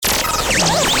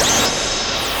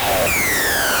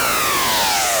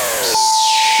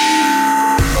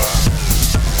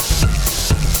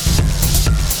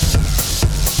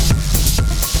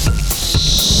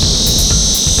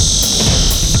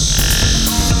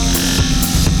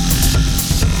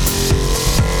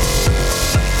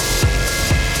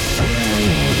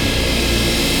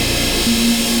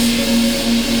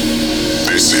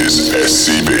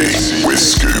SCB with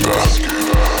Scuba.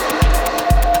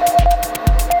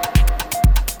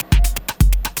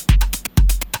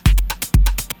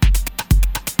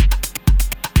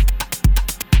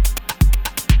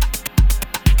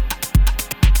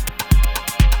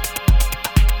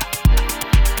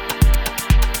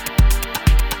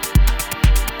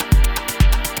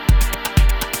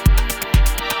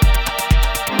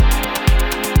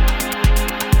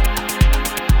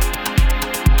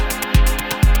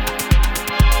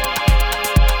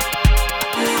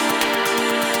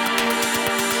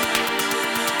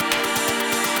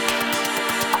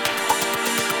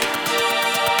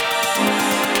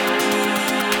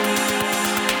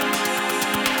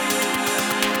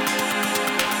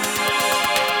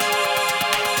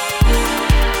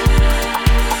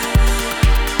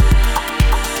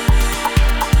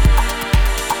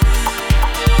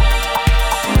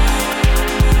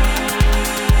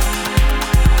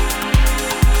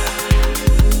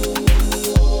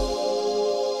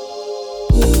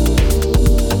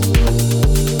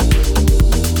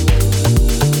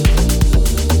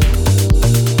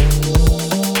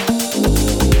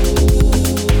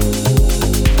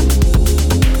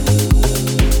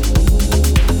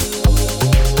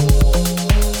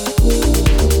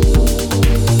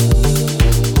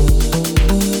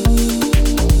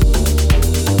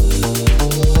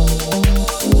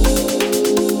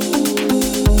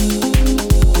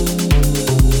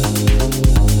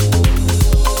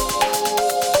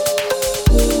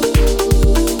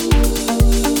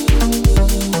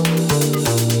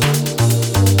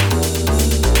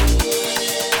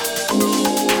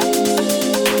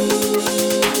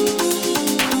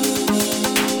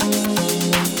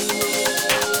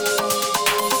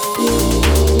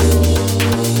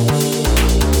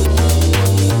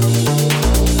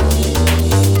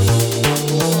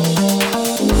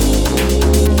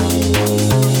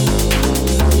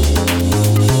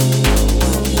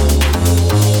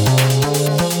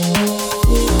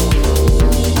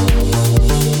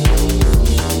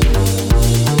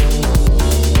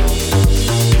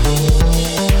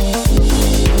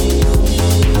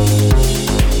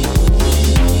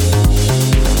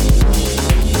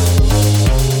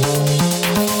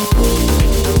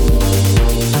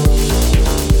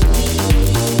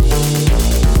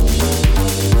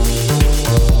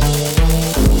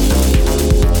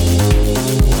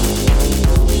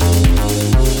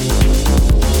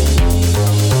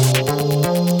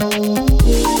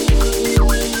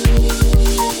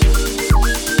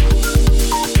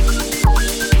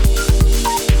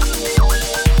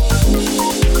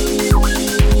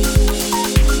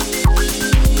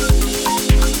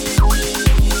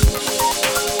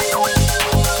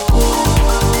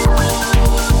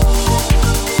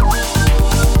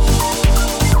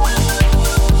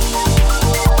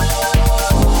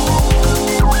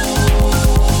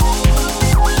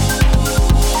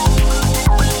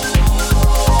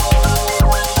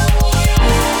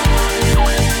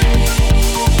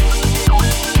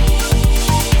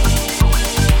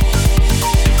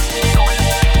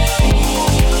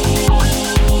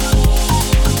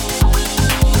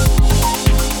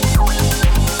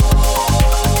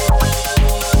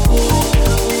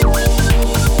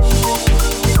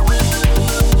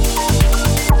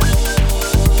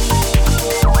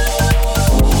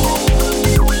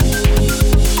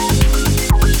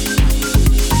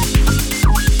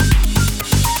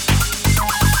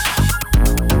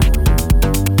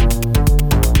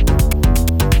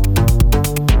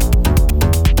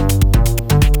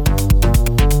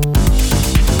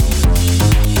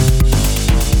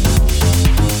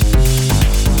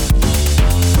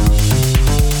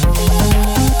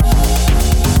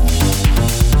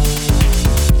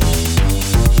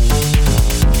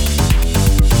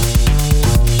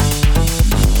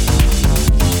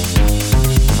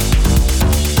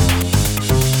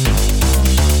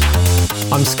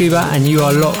 I'm Scuba and you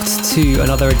are locked to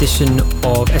another edition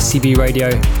of SCB Radio,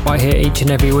 right here each and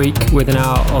every week with an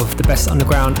hour of the best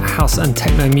underground house and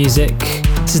techno music.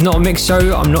 This is not a mix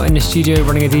show, I'm not in the studio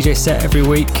running a DJ set every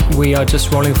week. We are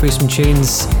just rolling through some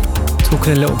tunes,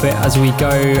 talking a little bit as we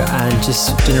go and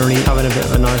just generally having a bit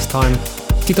of a nice time.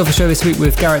 Kicked off the show this week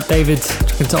with Gareth David,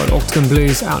 track entitled Octagon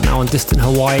Blues, out now on Distant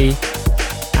Hawaii.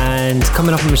 And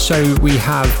coming up on the show we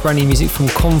have brand new music from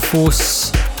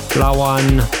Conforce,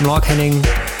 Lawan, Mark Henning,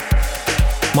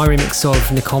 my remix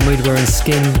of Nicole Mood, We're in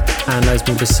Skin, and loads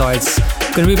more besides.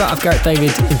 I'm going to move out of Gareth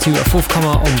David into a forthcomer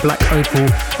on Black Opal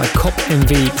by Cop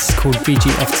MV. It's called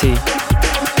BGFT.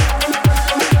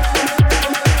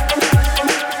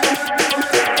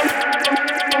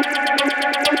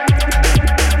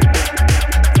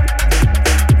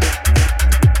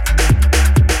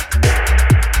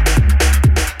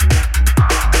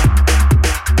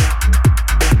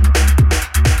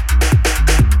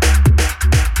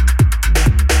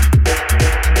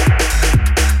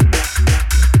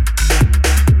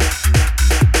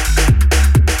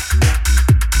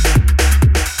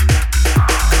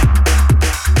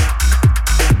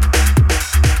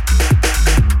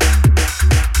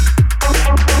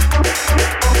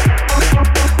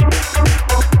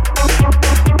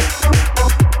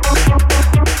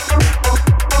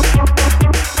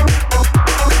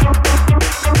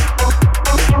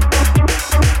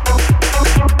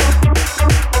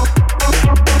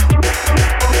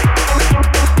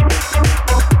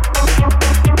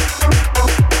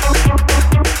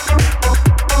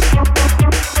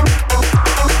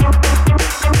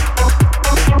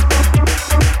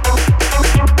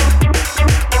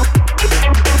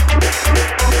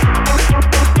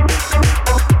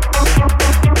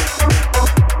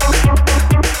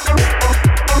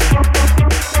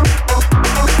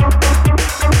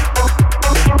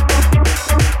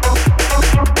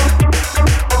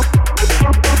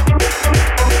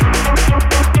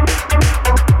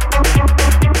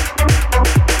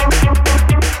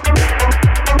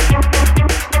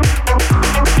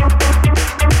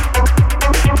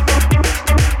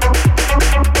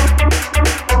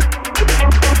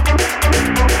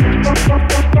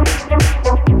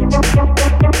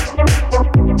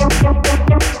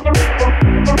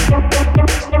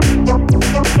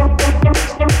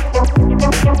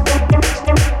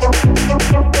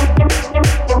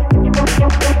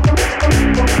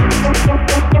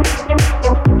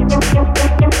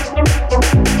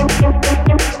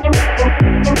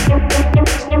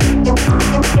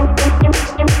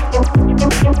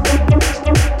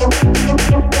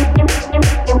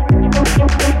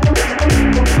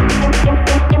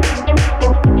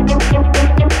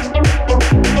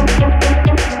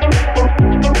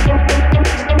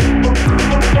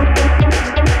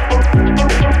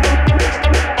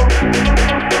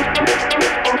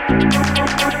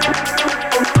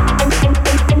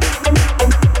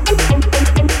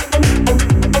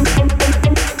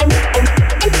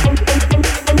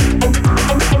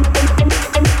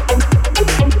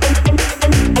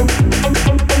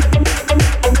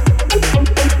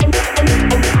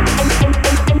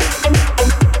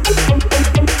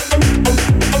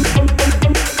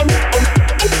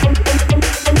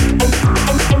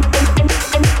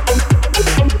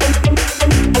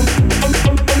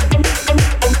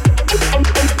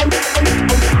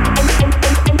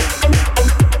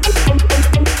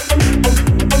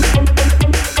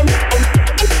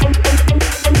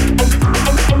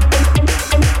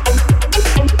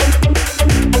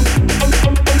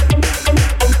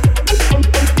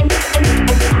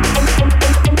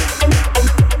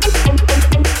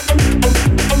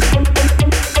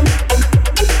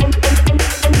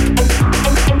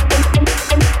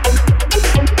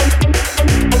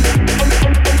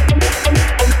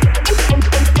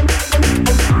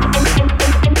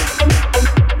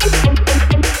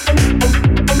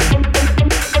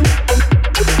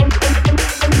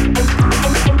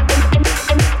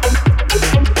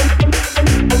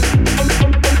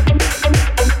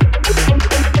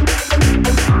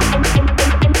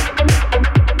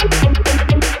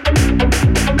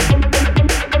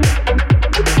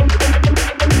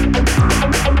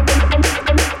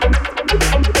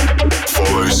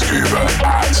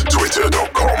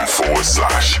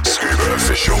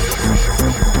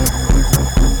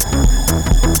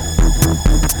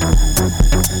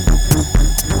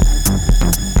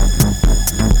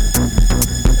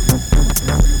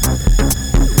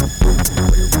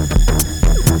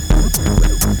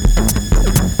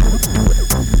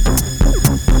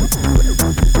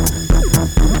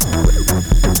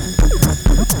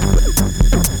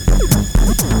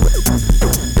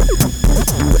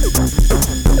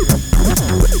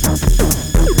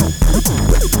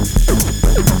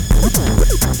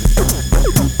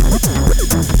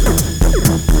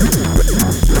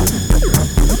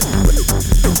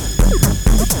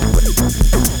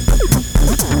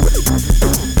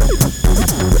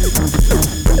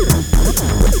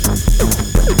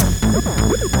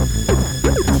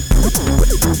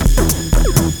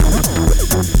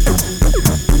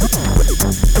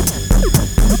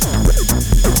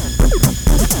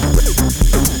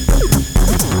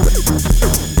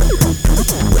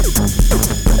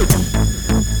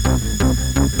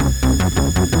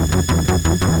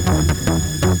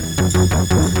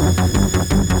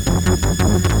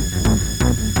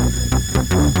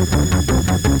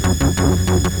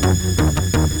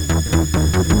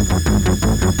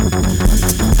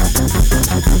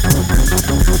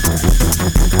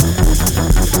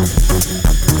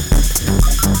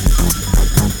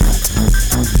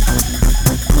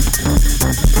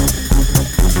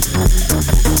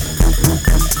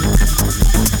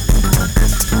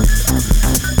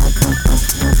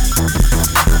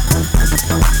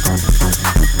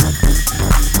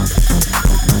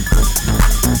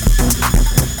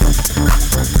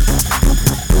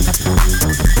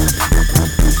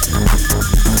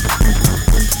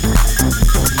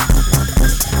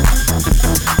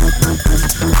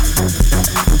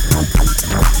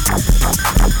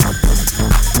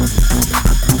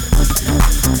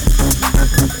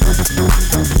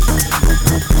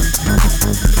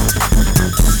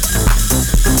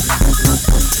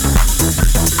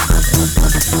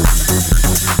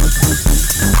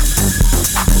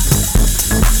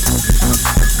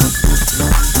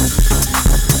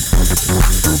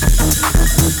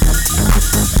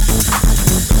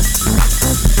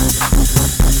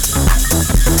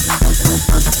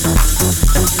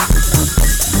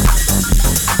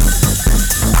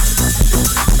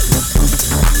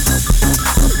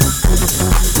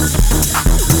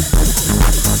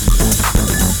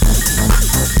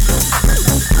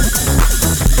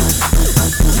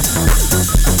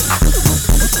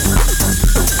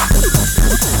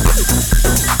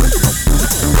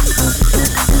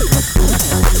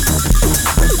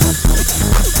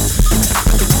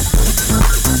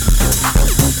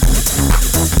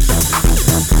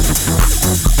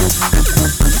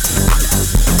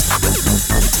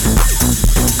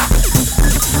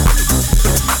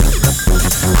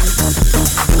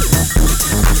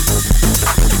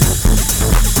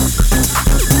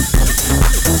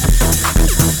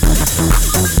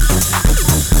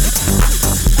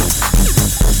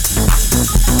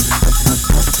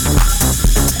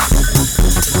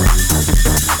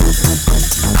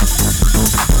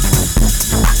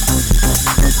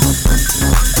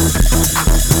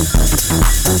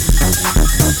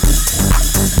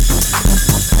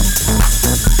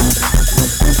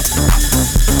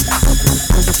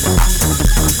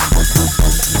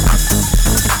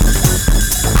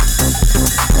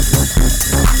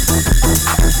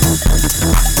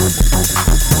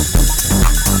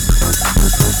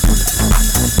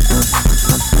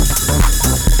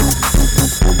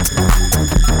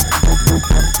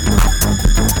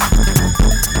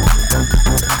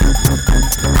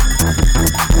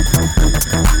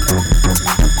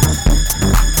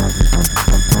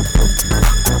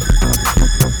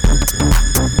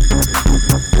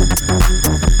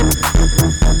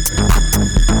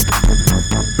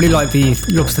 Really like the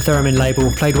Lobster Theremin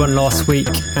label. Played one last week,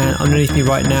 and underneath me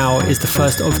right now is the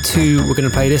first of two we're going to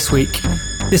play this week.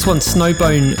 This one's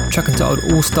Snowbone, track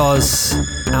entitled All Stars,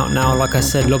 out now, like I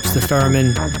said, Lobster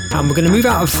Theremin. And we're going to move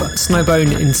out of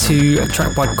Snowbone into a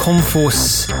track by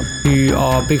Conforce, who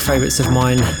are big favourites of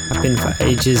mine, have been for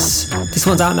ages. This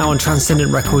one's out now on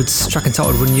Transcendent Records, track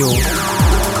entitled Renewal.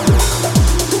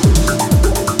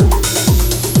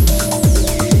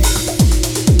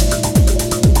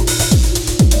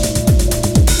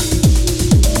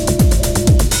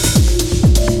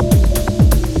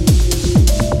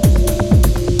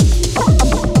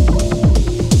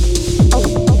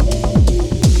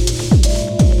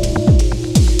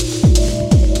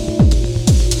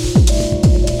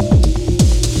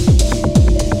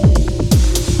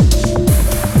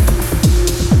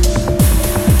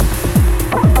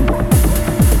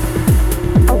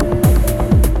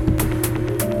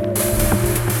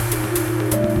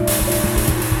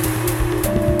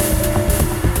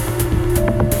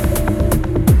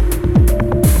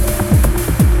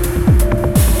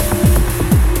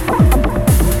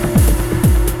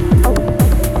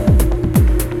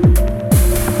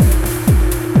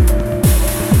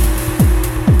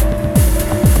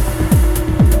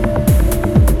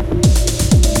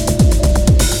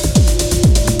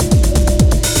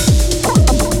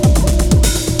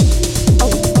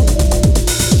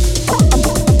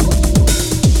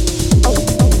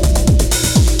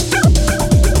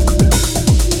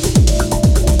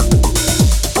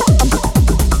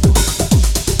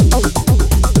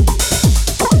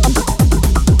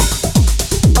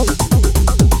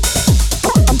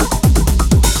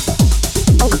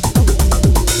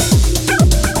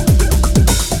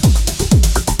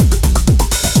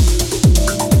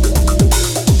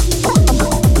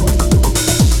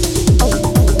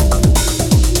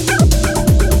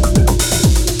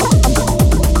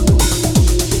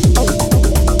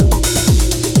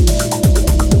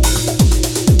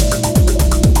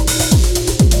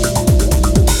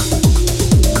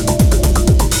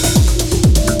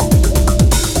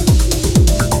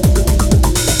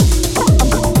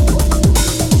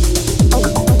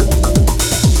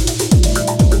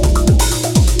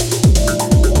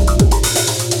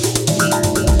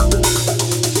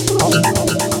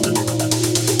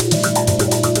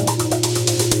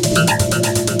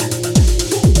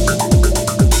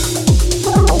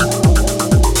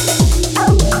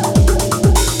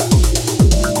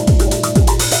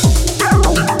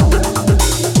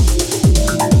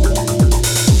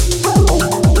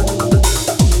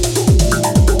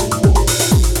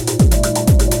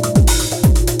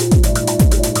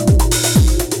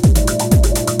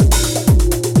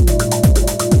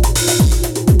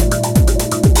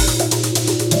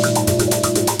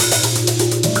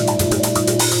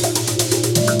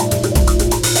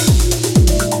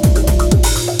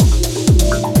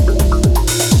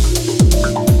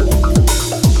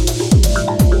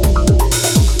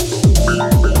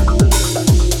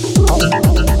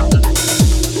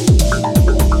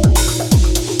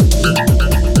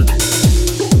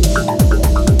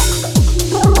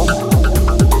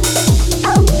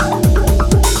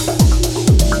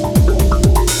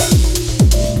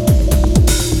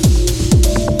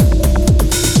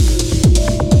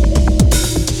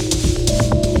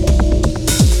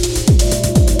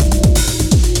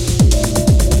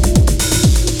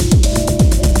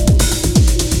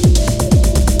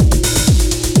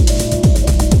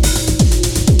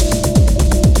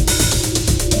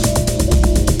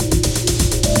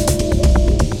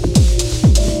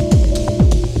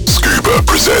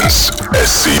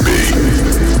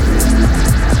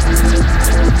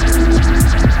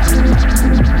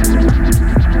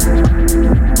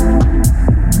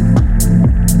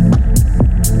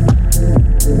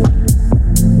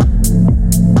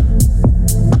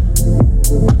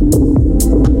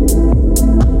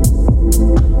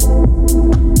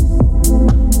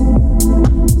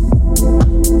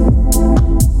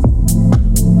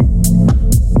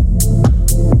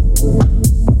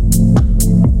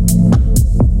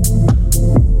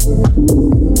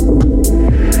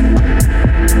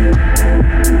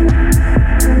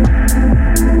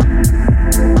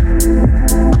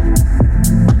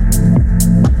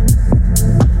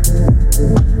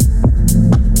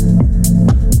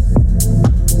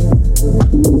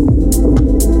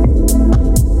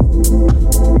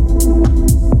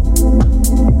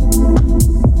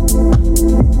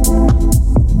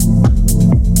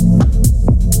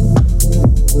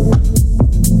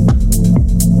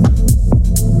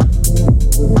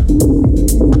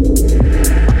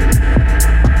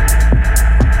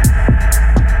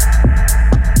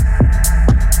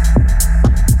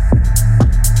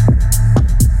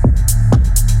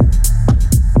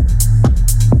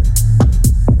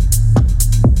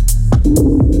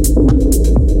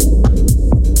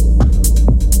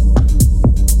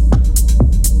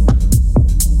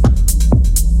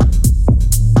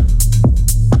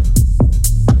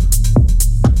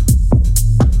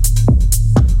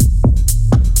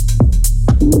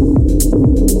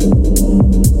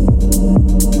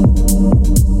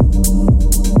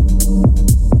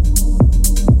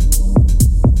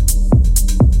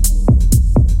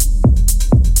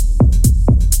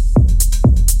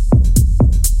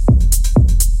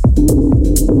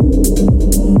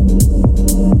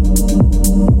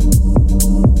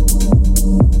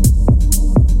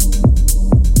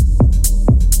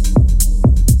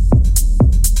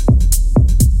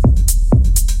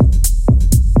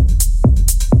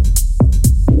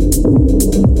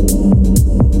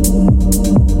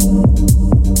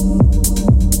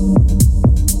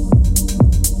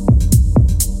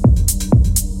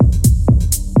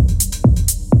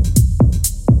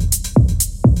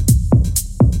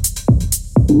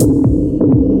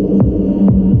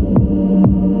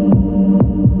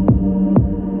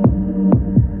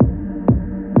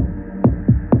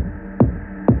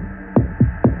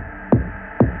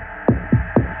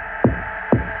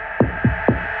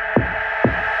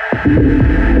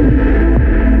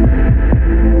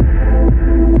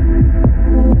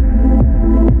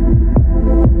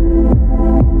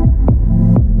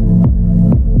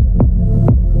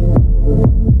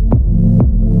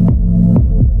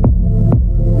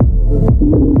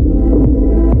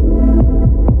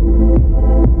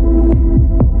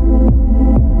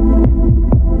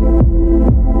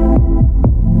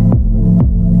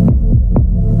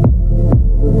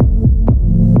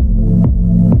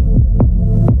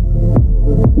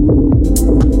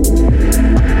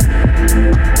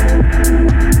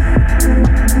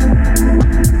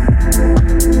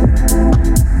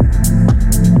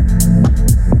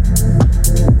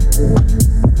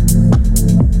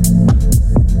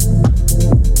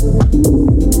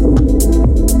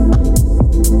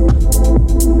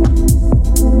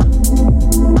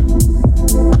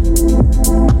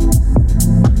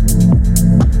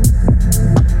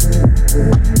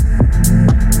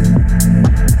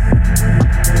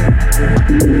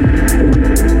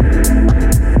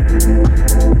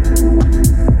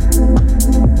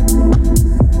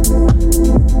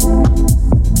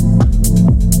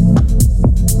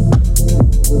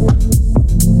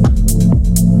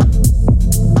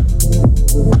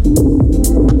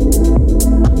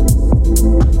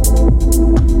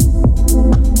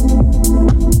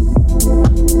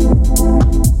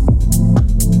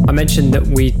 That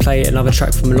we'd play another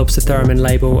track from the Lobster Theremin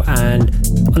label, and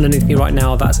underneath me right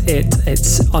now, that's it.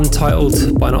 It's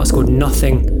Untitled by an artist called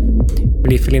Nothing.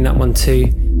 Really feeling that one too.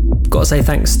 Got to say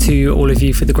thanks to all of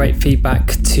you for the great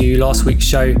feedback to last week's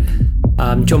show.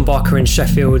 John Barker in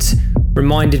Sheffield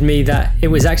reminded me that it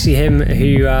was actually him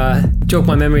who jogged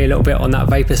my memory a little bit on that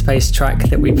Vapor Space track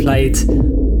that we played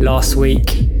last week.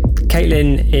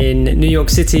 Caitlin in New York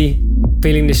City,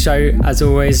 feeling the show as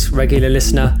always, regular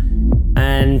listener.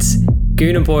 And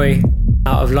Gooner Boy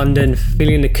out of London,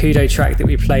 feeling the Kudo track that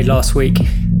we played last week.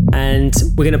 And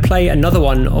we're going to play another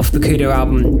one off the Kudo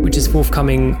album, which is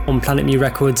forthcoming on Planet Mu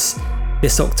Records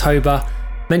this October.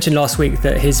 Mentioned last week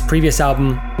that his previous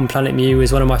album on Planet Mu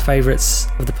is one of my favourites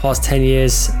of the past 10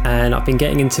 years, and I've been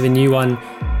getting into the new one,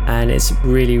 and it's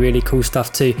really, really cool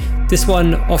stuff too. This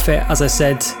one off it, as I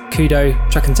said, Kudo,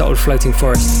 track entitled Floating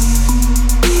Forest.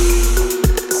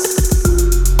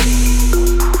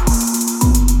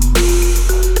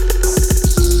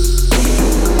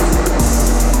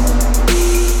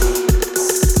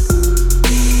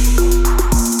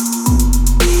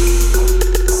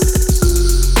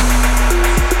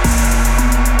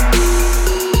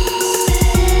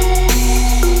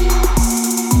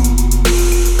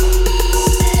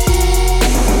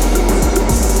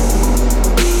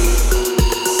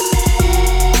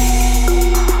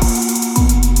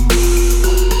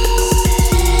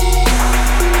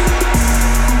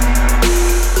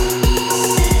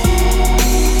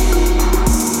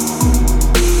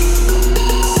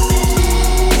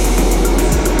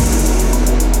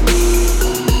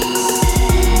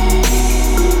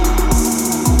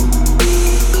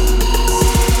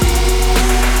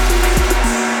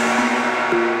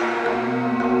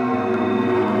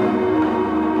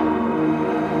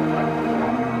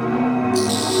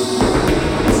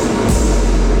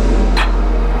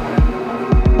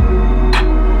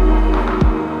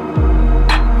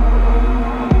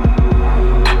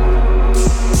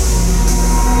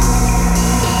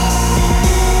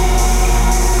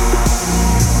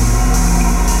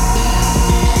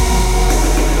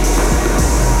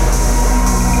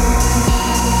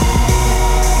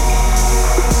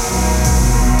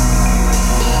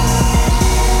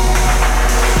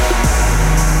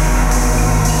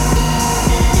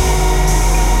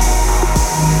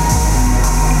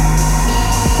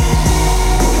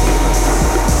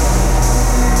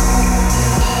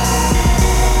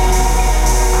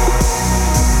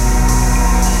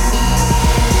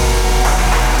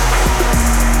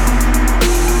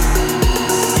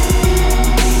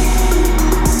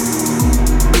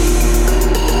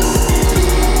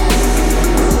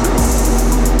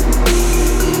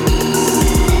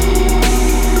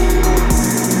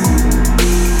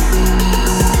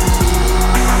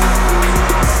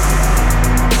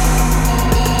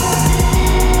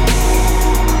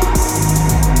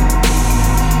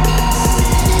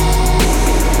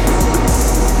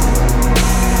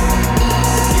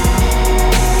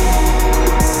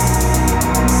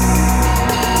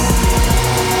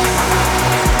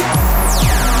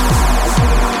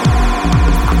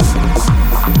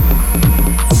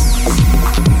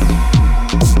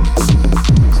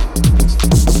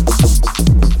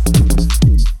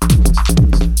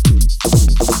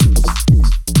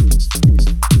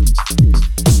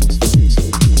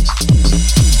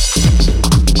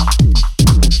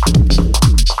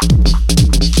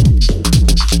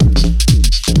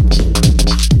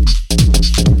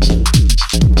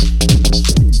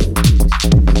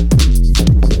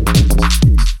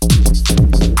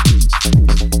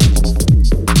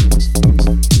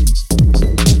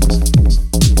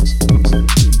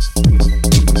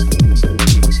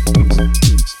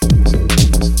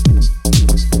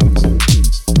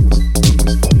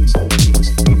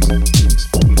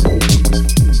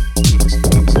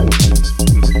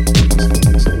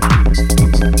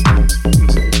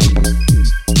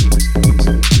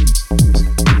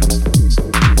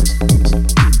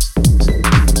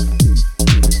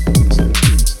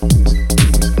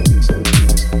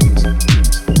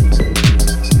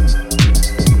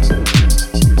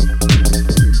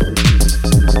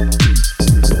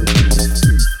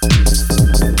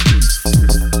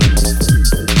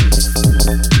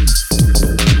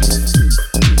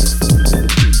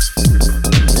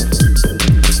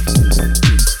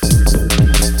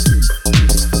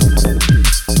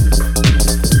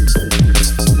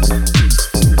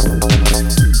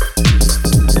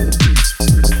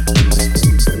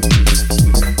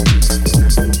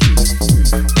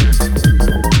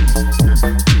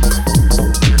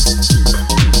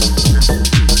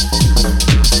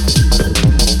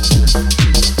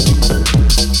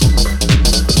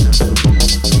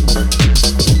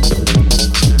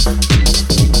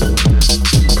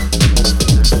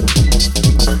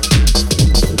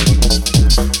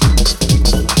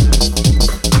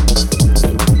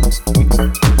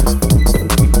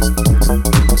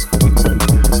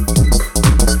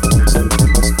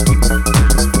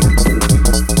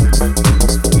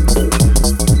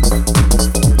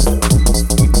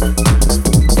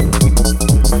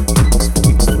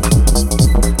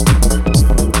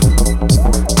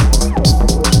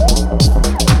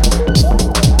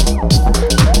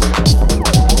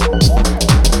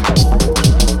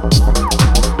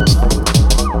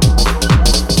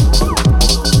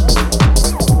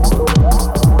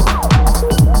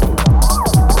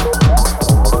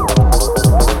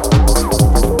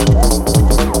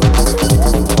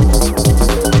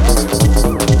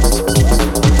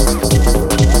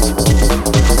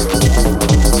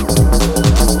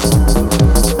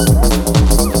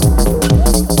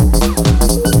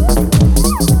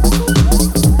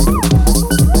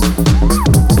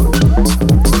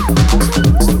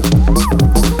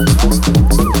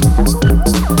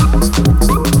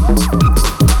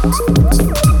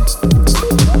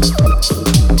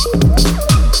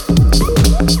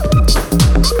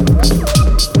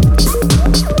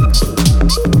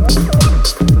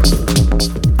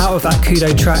 out of that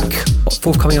Kudo track,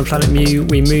 forthcoming on Planet Mu,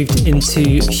 we moved into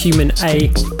Human A,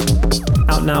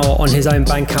 out now on his own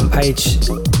Bandcamp page.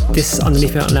 This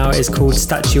underneath me out now is called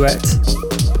Statuette.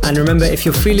 And remember, if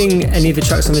you're feeling any of the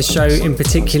tracks on this show in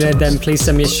particular, then please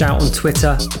send me a shout on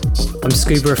Twitter. I'm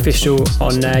Scuba Official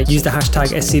on there. Use the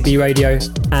hashtag SCB Radio,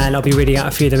 and I'll be reading out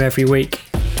a few of them every week.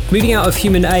 Moving out of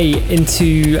Human A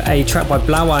into a track by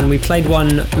Blauan. We played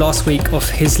one last week off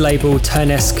his label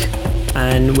Turnesque,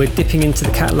 and we're dipping into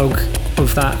the catalogue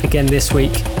of that again this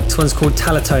week. This one's called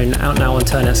Talatone, out now on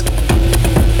Turnesque.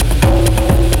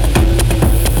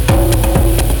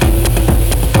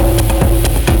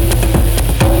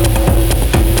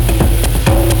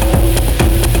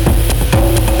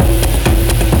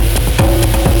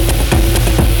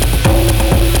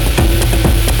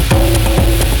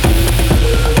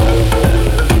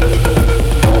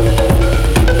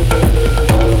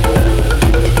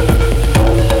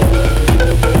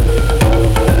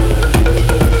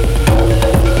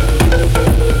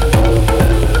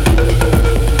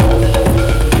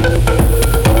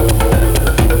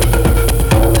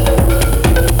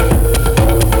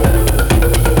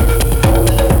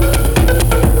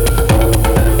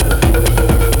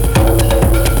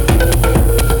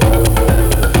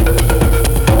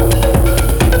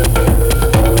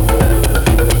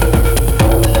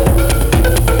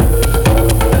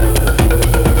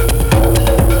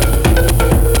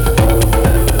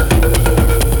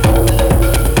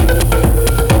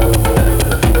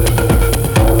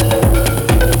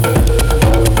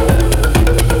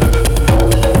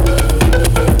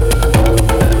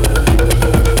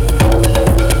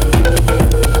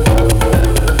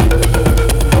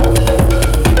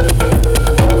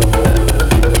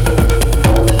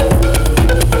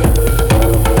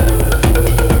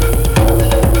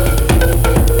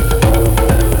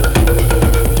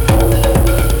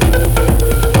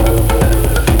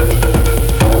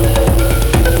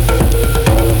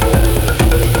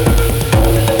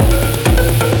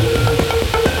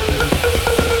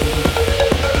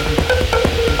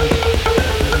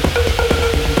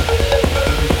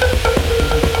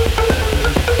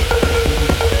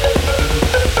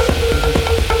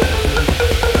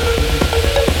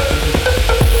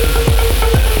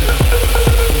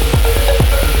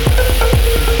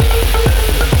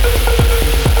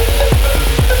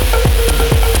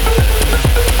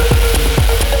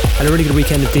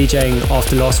 Weekend of DJing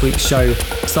after last week's show,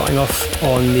 starting off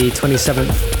on the 27th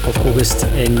of August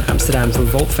in Amsterdam for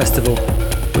Vault Festival,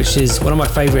 which is one of my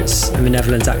favourites in the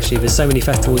Netherlands actually. There's so many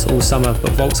festivals all summer,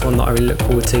 but Vault's one that I really look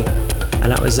forward to,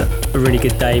 and that was a really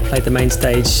good day. Played the main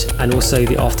stage and also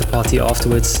the after party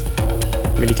afterwards.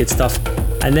 Really good stuff.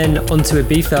 And then on to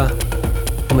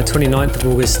Ibiza on the 29th of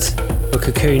August for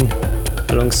Cocoon,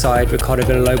 alongside Ricardo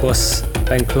Villalobos,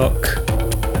 Ben Klock,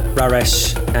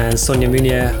 Raresh and Sonia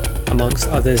Munier, amongst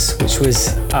others, which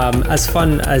was as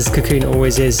fun as Cocoon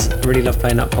always is. I really love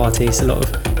playing that party. It's a lot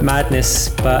of madness,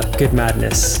 but good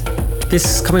madness.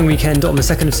 This coming weekend on the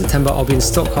 2nd of September, I'll be in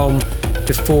Stockholm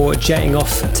before jetting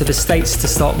off to the States to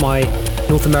start my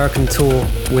North American tour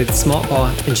with Smart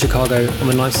Bar in Chicago on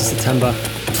the 9th of September.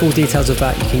 Full details of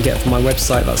that you can get from my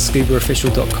website, that's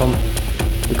scubaofficial.com.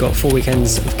 We've got 4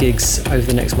 weekends of gigs over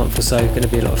the next month or so. Going to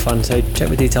be a lot of fun, so check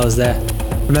the details there.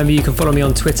 Remember, you can follow me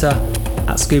on Twitter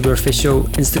at Scuba Official,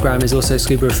 Instagram is also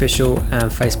Scuba Official, and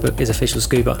Facebook is Official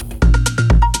Scuba.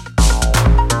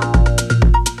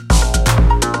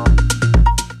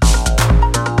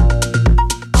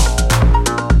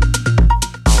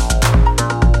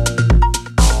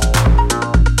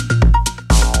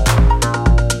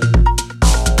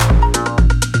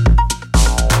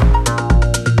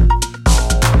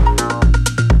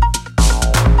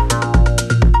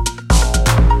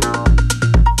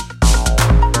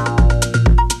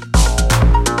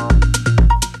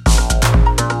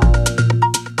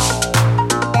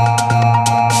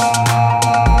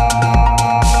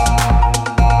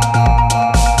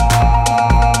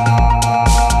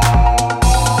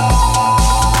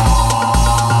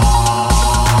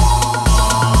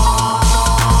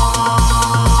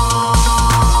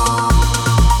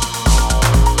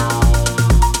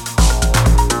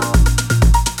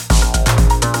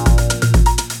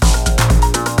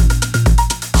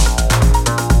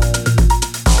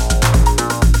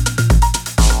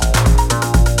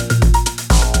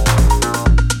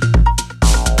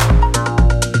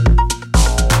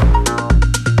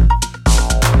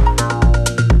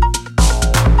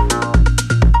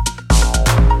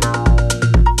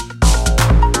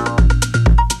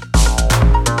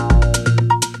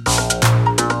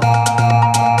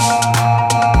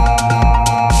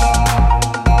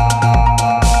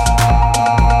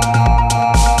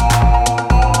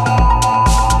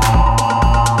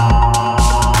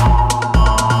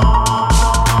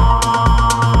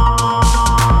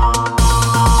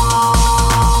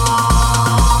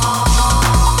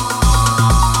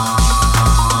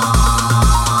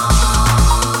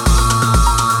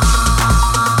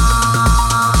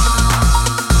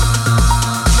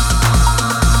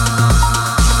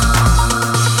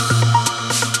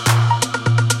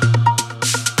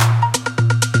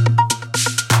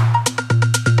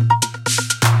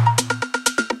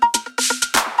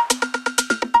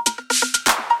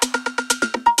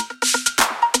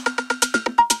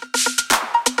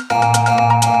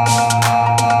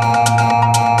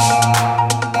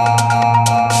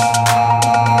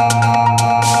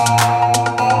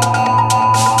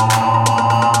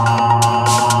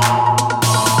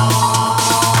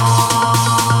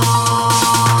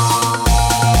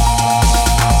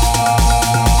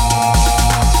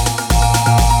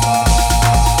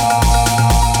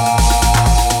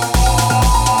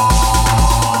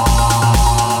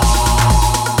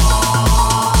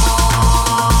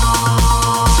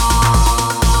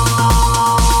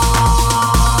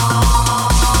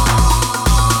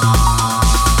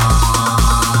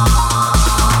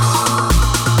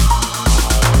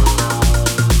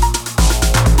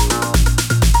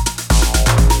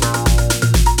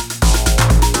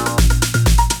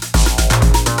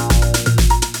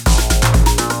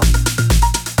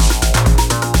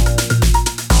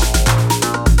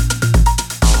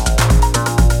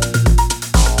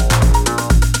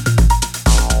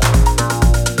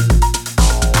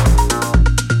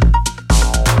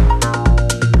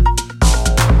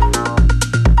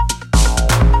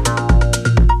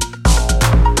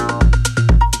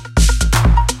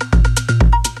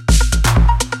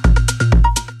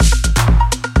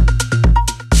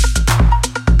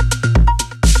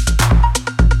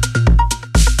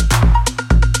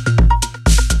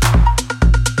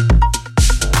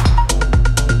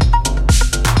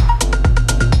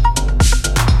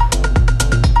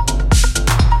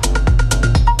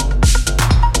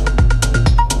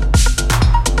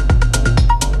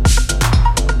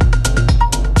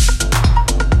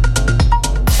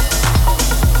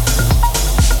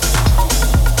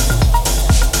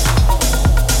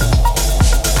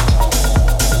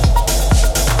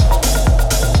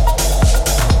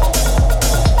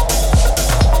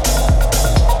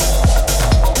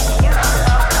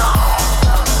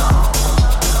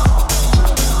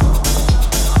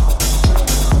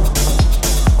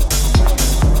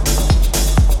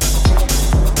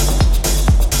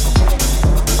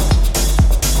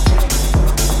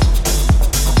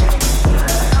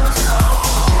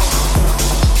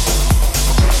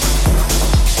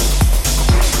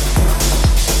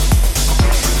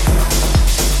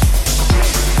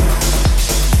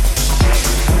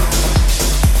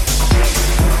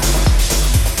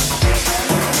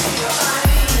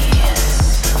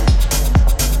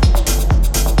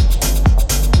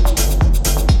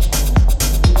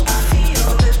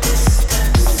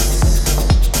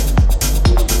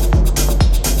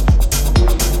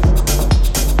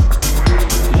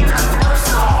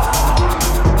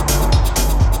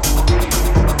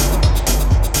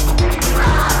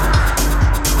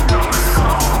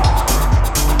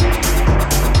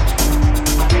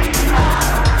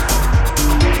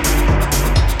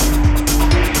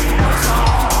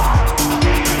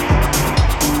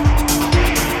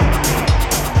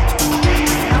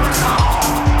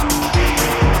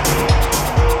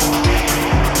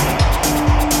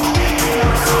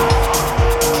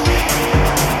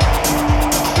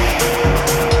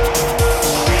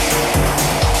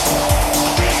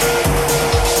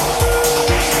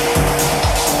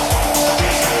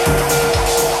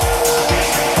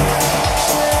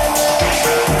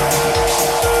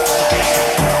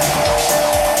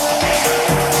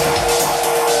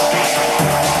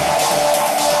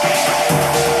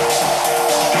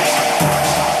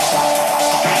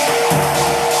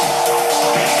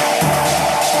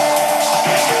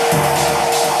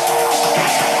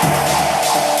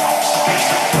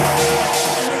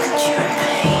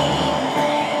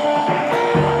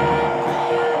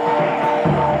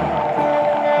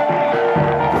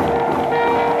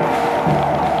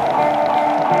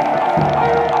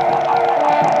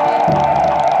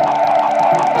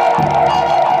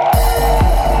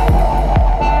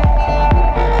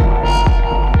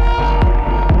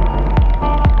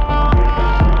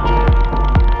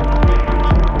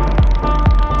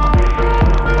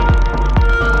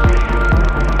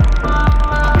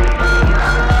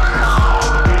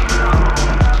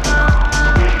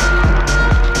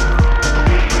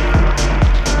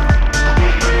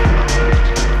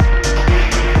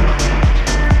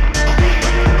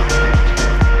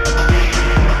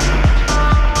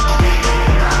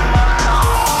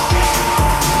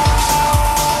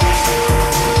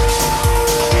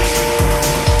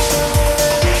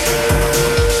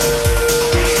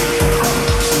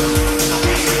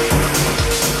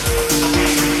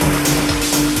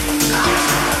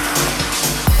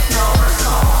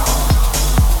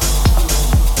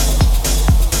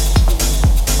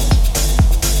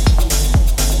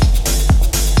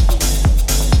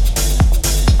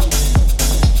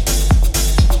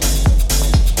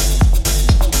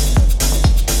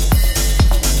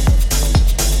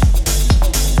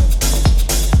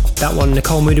 that one,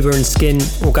 Nicole Mudaber and Skin,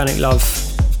 Organic Love,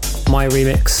 my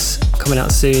remix, coming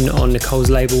out soon on Nicole's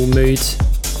label Mood.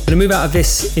 I'm going to move out of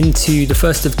this into the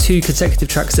first of 2 consecutive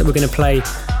tracks that we're going to play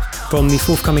from the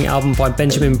forthcoming album by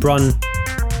Benjamin Brunn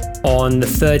on the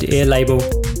Third Ear label.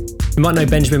 You might know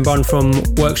Benjamin Brunn from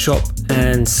Workshop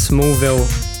and Smallville,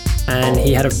 and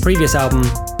he had a previous album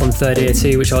on Third Ear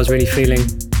too, which I was really feeling.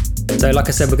 So like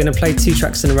I said, we're going to play 2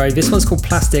 tracks in a row. This one's called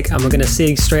Plastic, and we're going to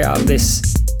see straight out of this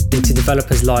into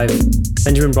Developers Live.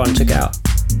 Benjamin Brunn, check it out.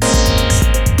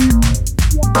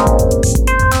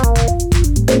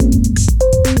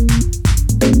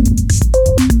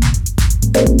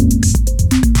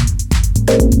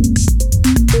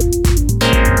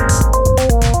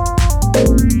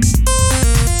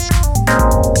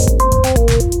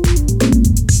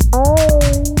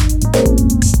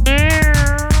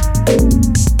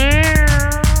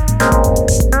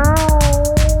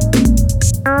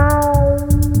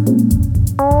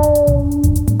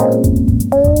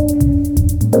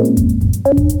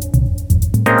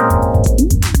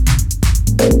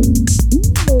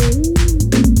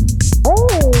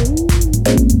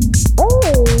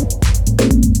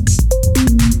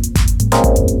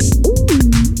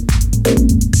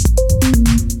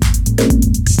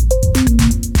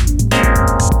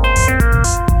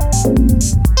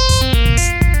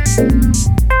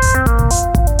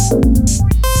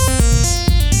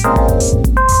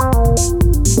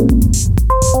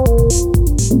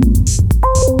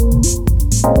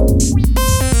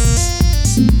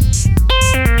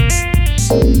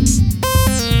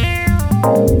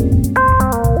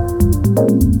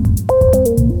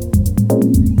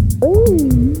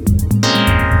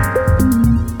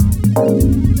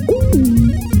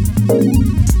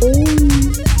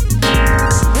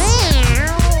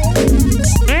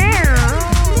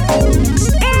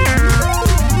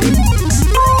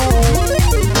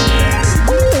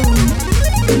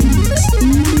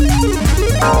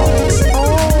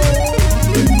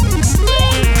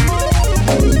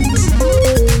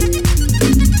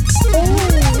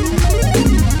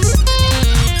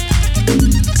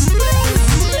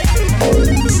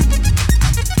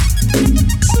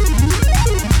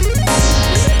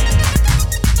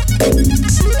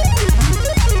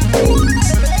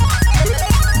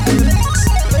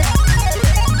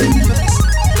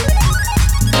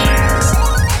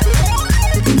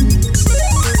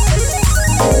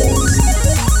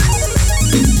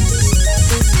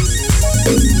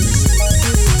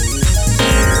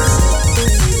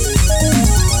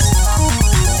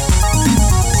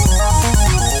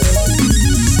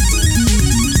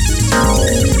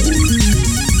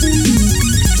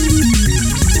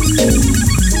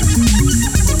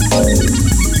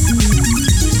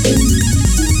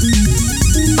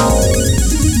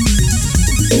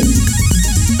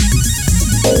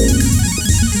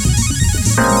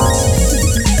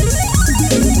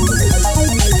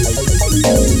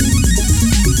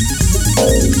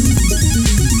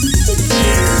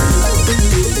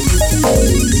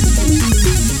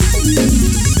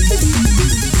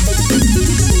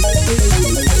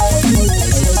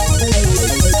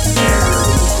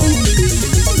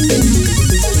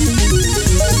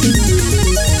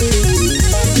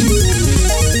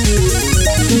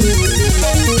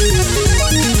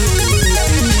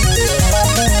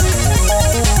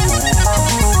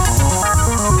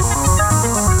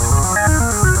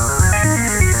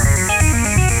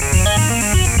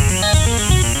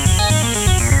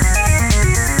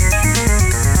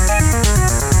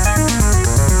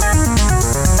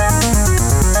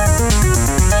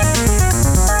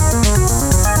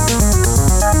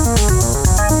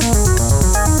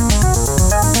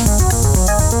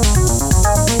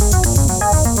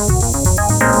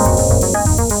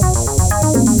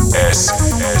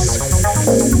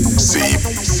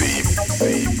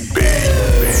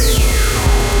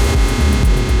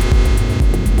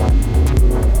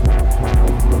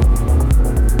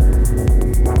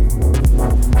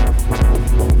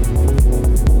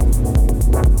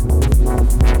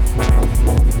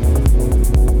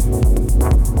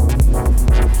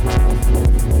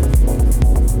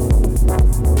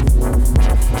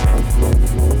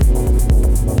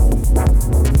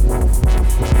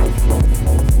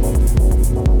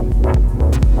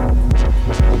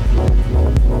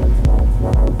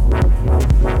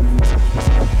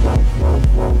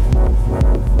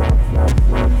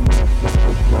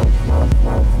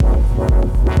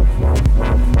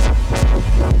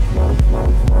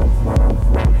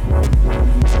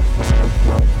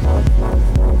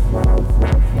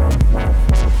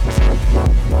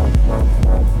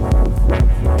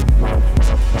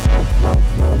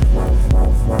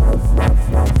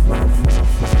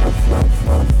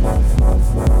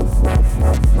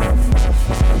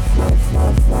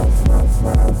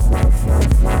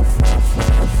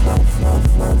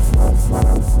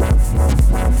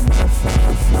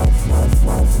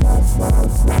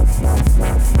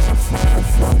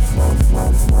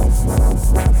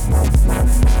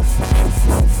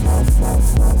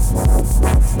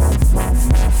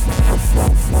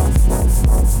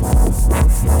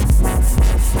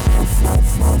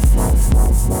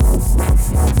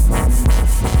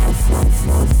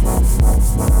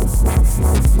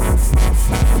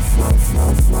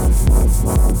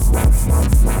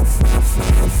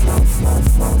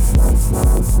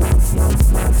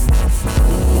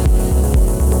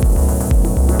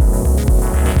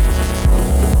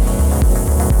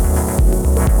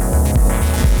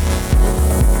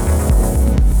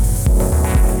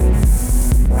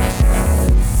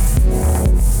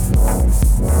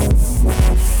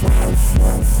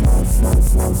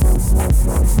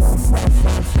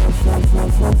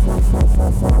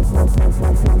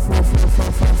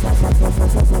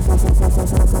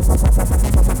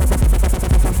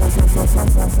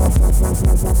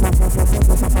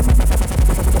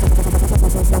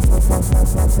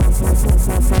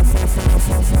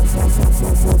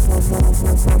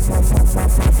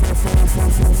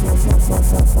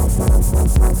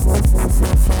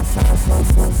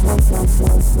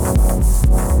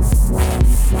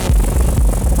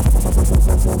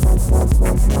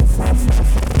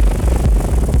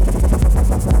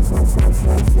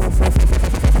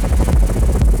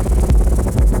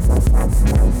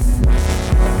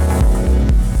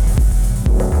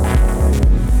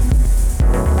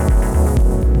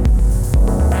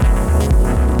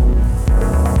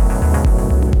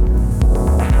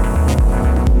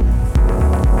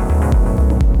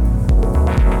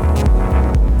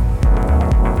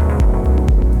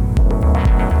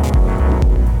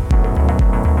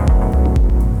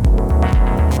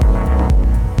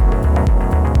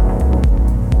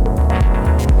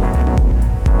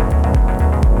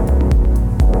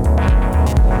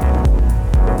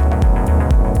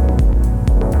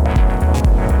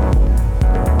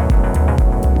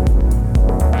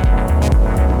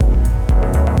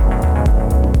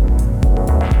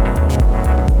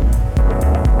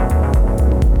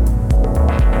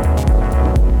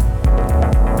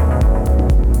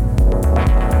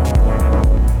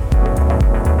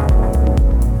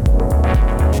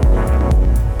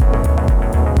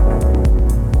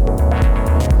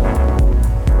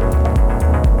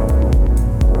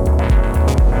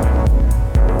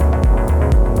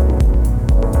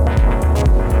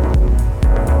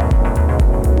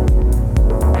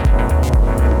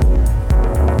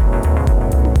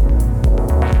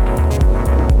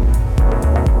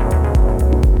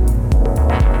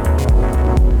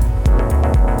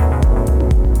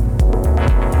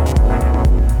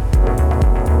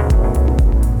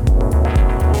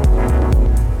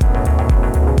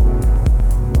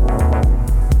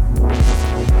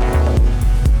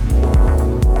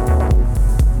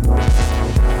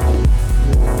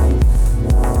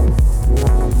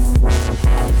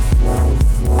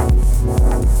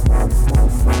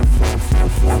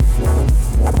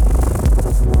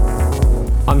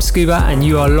 I'm Scuba and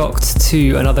you are locked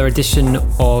to another edition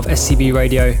of SCB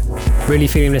Radio. Really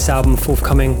feeling this album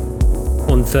forthcoming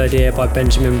on Third Ear by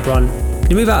Benjamin Brunn.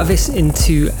 We move out of this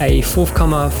into a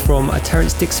forthcomer from a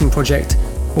Terence Dixon project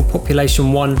called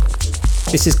Population 1.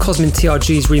 This is Cosmin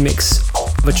TRG's remix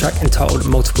of a track entitled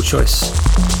Multiple Choice.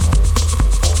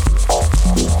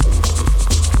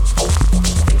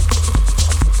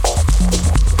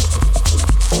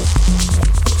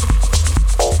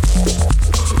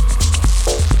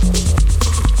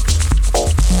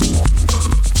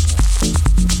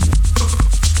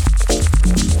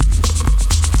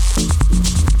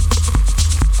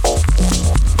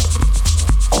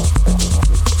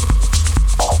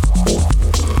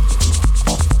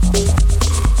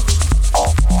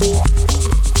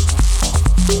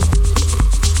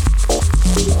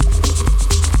 Yeah.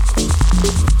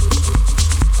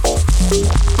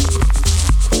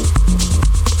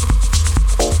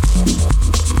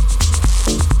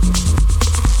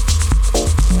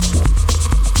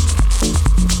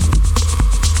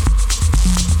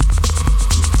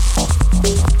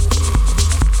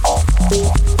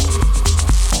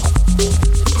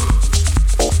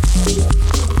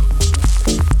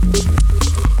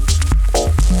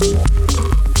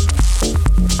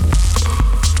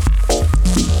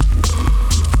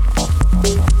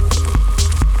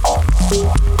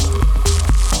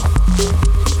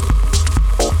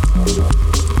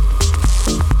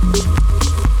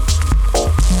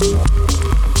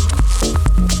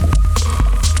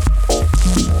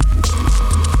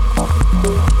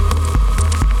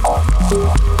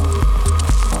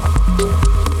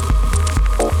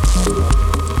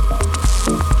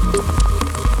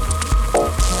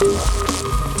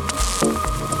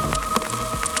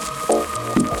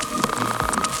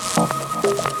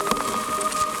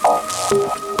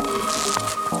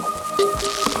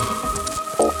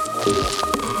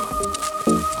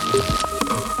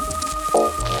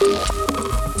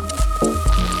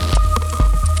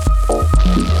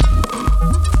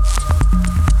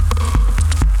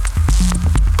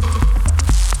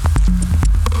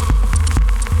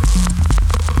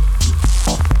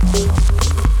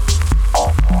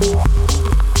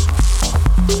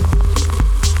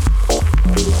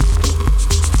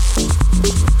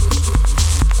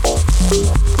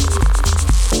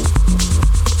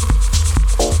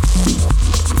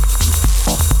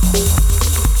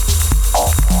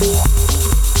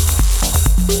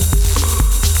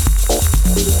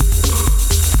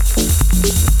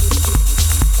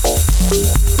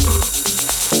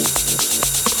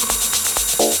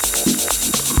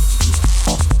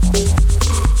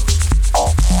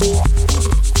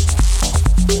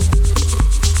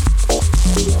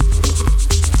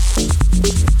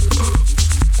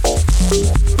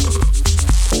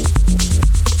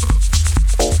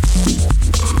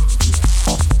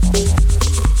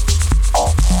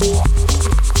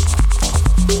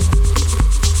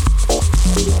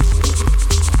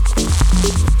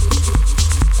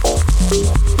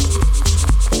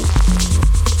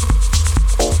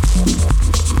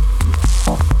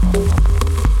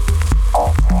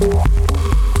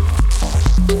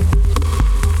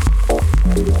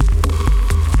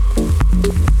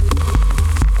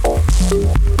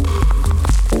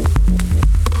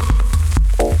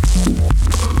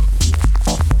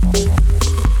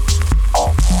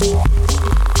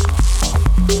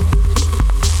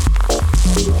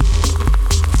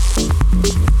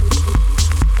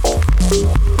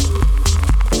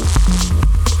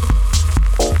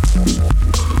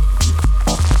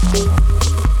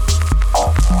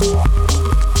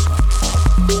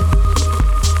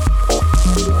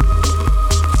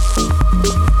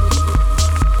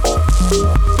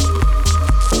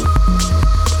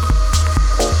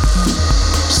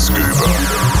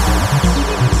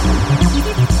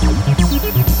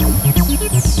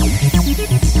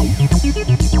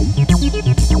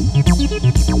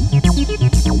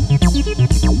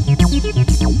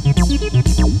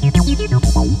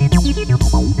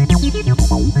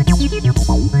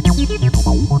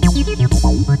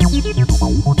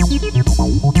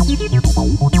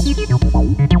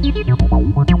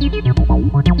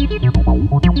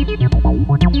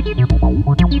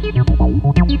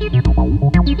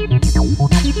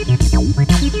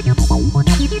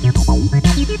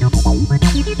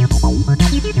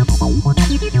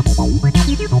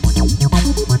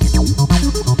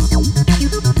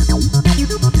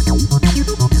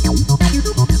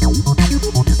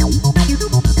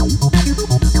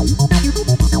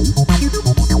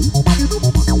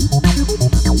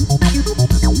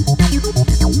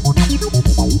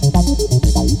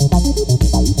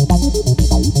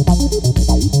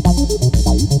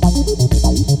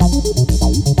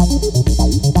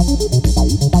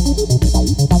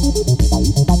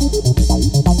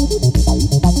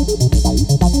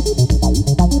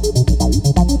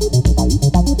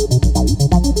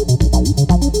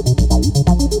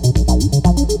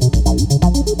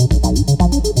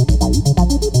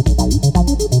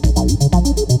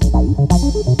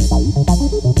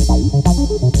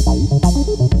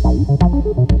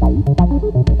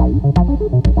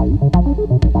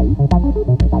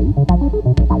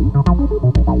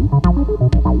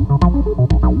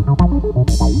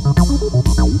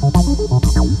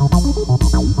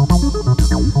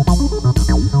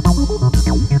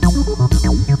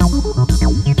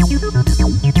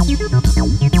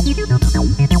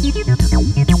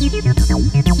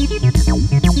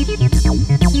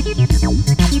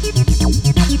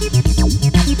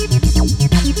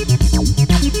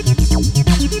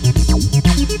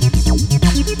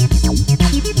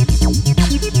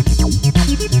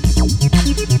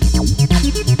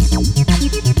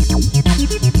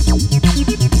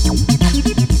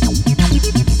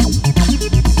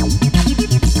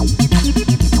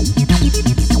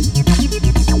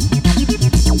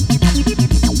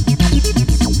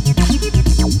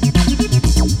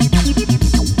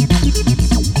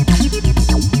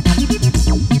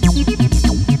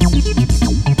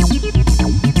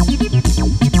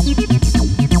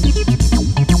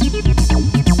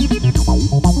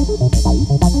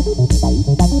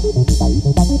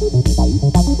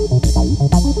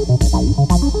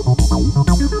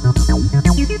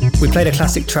 Played a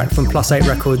classic track from Plus 8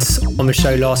 Records on the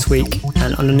show last week,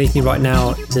 and underneath me right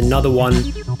now is another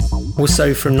one,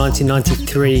 also from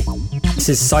 1993. This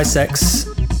is Sysex,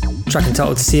 track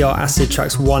entitled CR Acid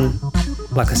Tracks 1,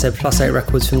 like I said, Plus 8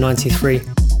 Records from 93.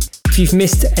 If you've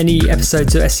missed any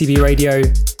episodes of SCB Radio,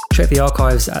 check the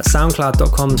archives at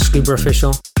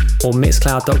soundcloud.com/ScubaOfficial or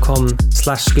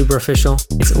mixcloud.com/ScubaOfficial.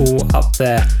 It's all up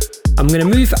there. I'm going to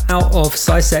move out of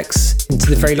Sysex into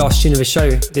the very last tune of the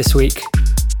show this week,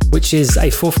 which is a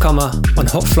forthcomer on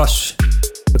Hot Flush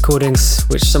Recordings,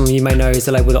 which some of you may know is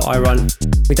the label that I run.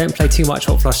 We don't play too much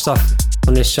Hot Flush stuff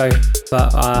on this show,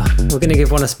 but we're going to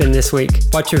give one a spin this week.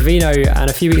 By Trevino, and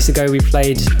a few weeks ago we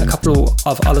played a couple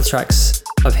of other tracks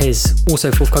of his,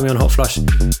 also forthcoming on Hot Flush.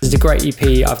 This is a great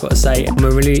EP, I've got to say, and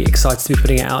we're really excited to be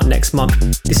putting it out next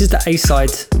month. This is the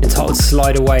A-side entitled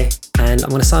Slide Away, and I'm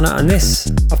going to sign out on this.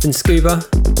 I've been Scuba,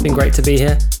 it's been great to be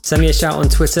here. Send me a shout on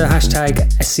Twitter,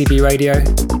 #SCB Radio,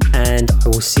 and I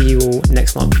will see you all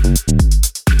next month.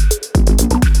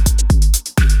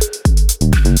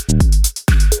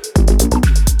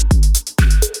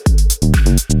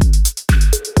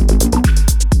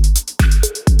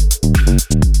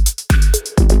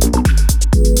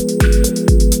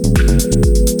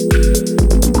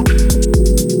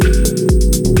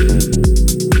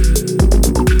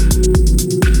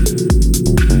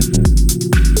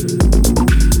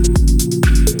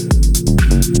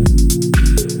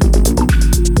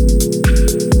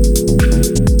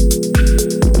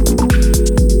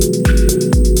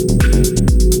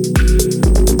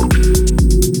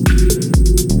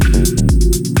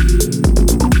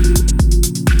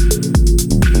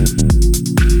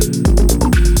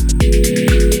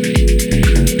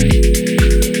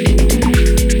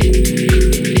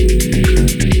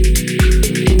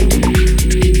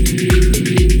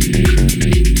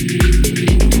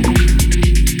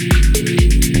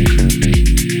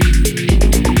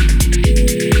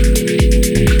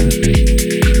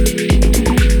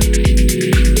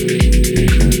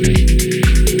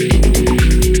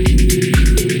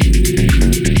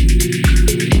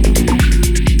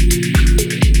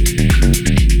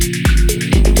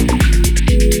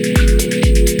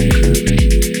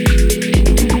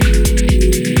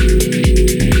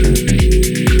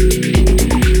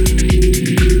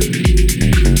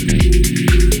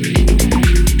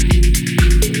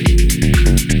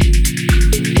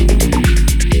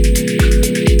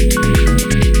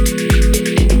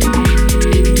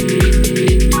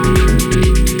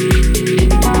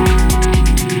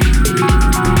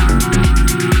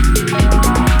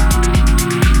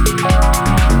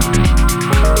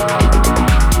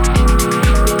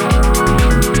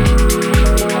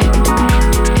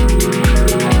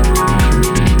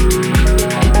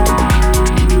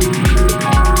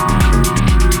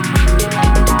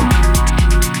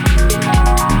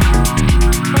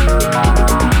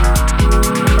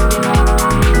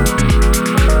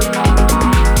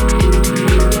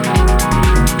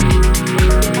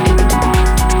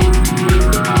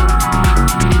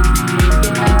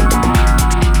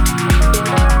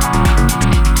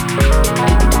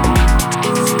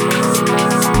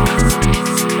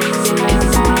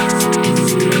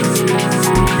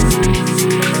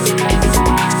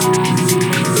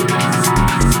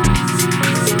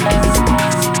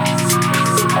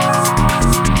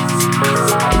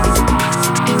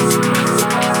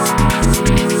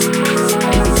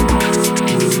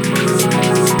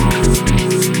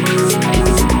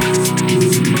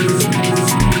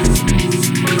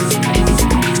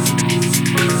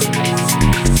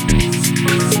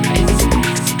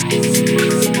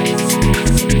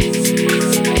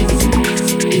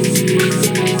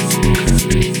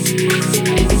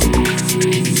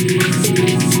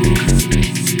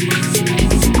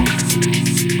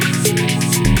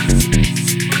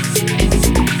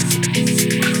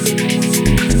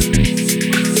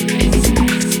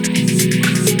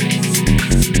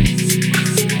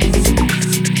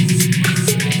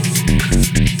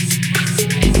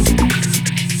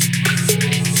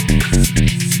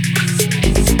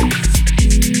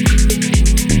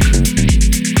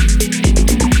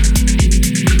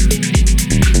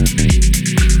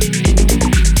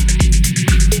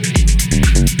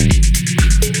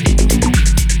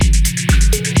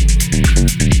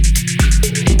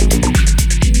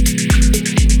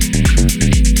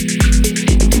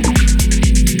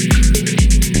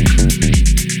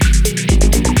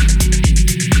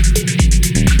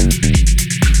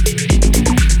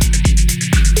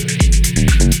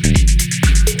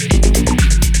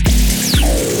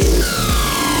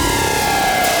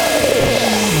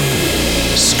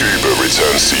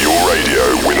 returns to your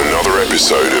radio with another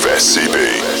episode of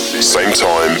SCB. Same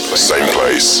time, same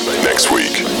place, next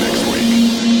week.